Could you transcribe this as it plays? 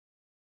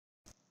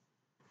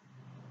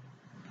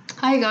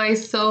Hi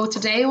guys, so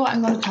today what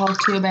I'm going to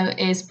talk to you about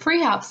is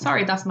prehab.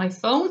 Sorry, that's my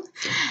phone.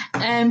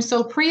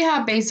 So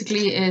prehab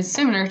basically is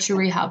similar to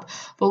rehab,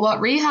 but what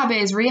rehab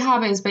is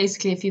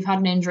basically if you've had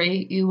an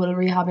injury, you will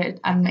rehab it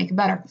and make it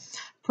better.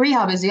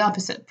 Prehab is the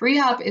opposite.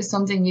 Prehab is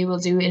something you will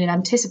do in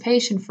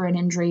anticipation for an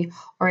injury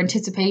or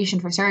anticipation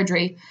for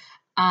surgery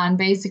and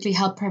basically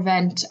help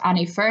prevent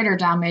any further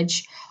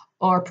damage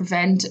or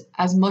prevent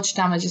as much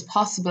damage as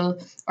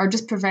possible or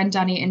just prevent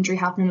any injury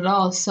happening at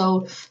all.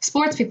 So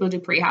sports people do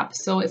prehab.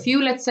 So if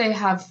you, let's say,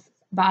 have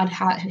bad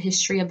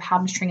history of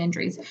hamstring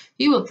injuries,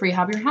 you will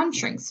prehab your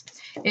hamstrings.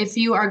 If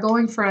you are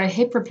going for a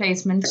hip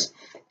replacement,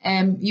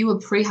 you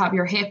will prehab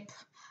your hip.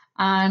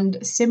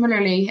 And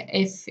similarly,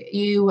 if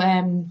you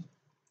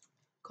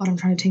God, I'm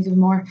trying to think of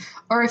more.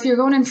 Or if you're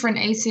going in for an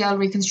ACL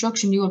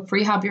reconstruction, you will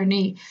prehab your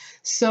knee.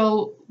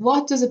 So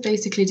what does it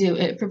basically do?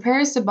 It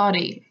prepares the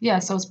body. Yeah,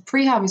 so it's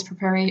prehab is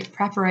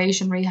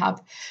preparation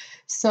rehab.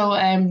 So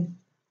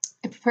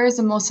it prepares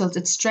the muscles,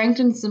 it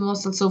strengthens the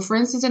muscles. So for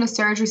instance, in a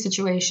surgery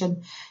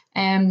situation,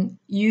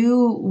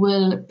 you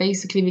will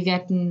basically be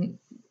getting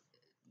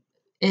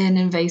in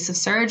invasive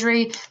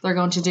surgery. They're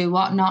going to do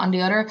whatnot and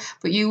the other,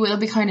 but you will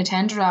be kind of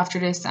tender after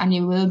this and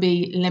you will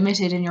be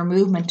limited in your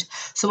movement.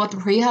 So what the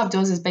prehab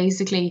does is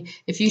basically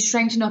if you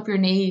strengthen up your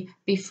knee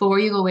before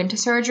you go into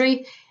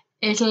surgery,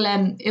 it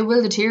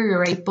will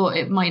deteriorate, but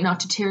it might not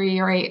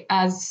deteriorate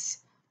as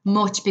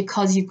much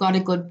because you've got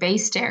a good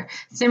base there.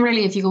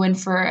 Similarly, if you go in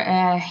for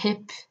a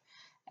hip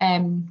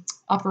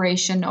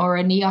operation or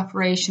a knee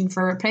operation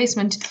for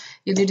replacement,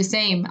 you'll do the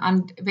same.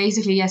 And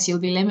basically, yes, you'll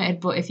be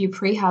limited, but if you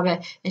prehab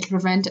it, it'll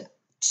prevent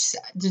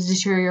the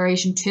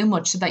deterioration too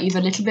much so that you've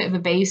a little bit of a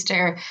base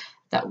there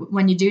that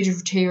when you do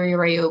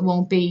deteriorate, it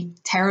won't be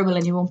terrible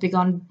and you won't be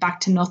gone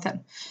back to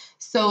nothing.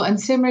 So, and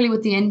similarly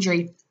with the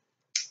injury,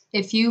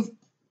 if you've,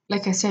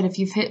 like I said, if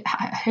you've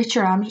hurt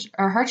your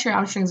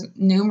hamstrings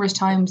numerous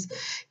times,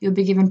 you'll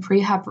be given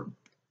prehab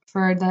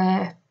for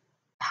the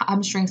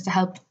hamstrings to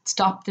help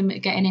stop them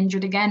getting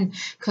injured again,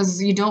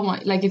 because you don't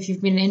want, like if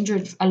you've been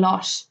injured a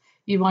lot,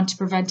 you want to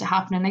prevent it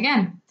happening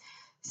again.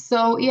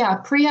 So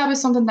yeah, prehab is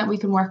something that we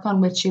can work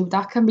on with you.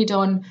 That can be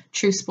done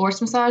through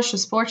sports massage. So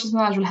sports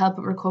massage will help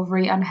with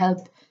recovery and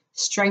help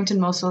strengthen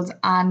muscles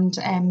and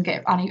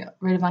get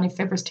rid of any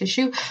fibrous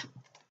tissue,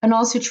 and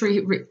also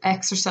through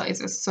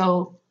exercises.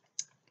 So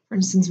for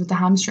instance, with the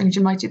hamstrings,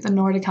 you might do the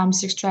Nordic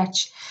hamstring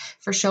stretch.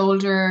 For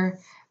shoulder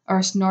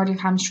or Nordic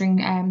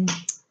hamstring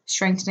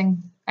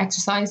strengthening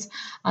exercise,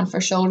 and for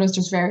shoulders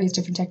there's various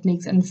different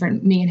techniques, and for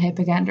knee and hip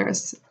again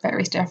there's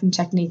various different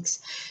techniques.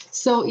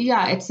 So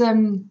yeah, it's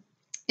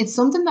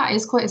something that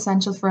is quite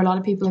essential for a lot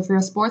of people. If you're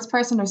a sports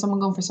person or someone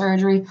going for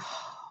surgery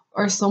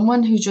or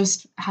someone who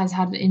just has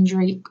had an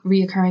injury,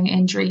 reoccurring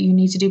injury, you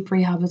need to do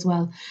prehab as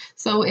well.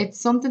 So it's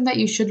something that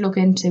you should look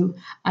into,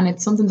 and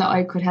it's something that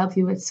I could help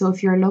you with. So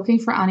if you're looking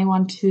for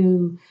anyone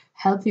to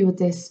help you with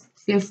this,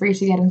 feel free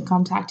to get in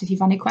contact. If you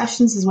have any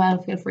questions as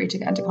well, feel free to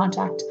get into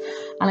contact.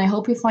 And I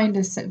hope you find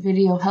this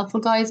video helpful,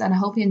 guys, and I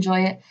hope you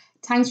enjoy it.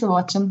 Thanks for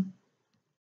watching.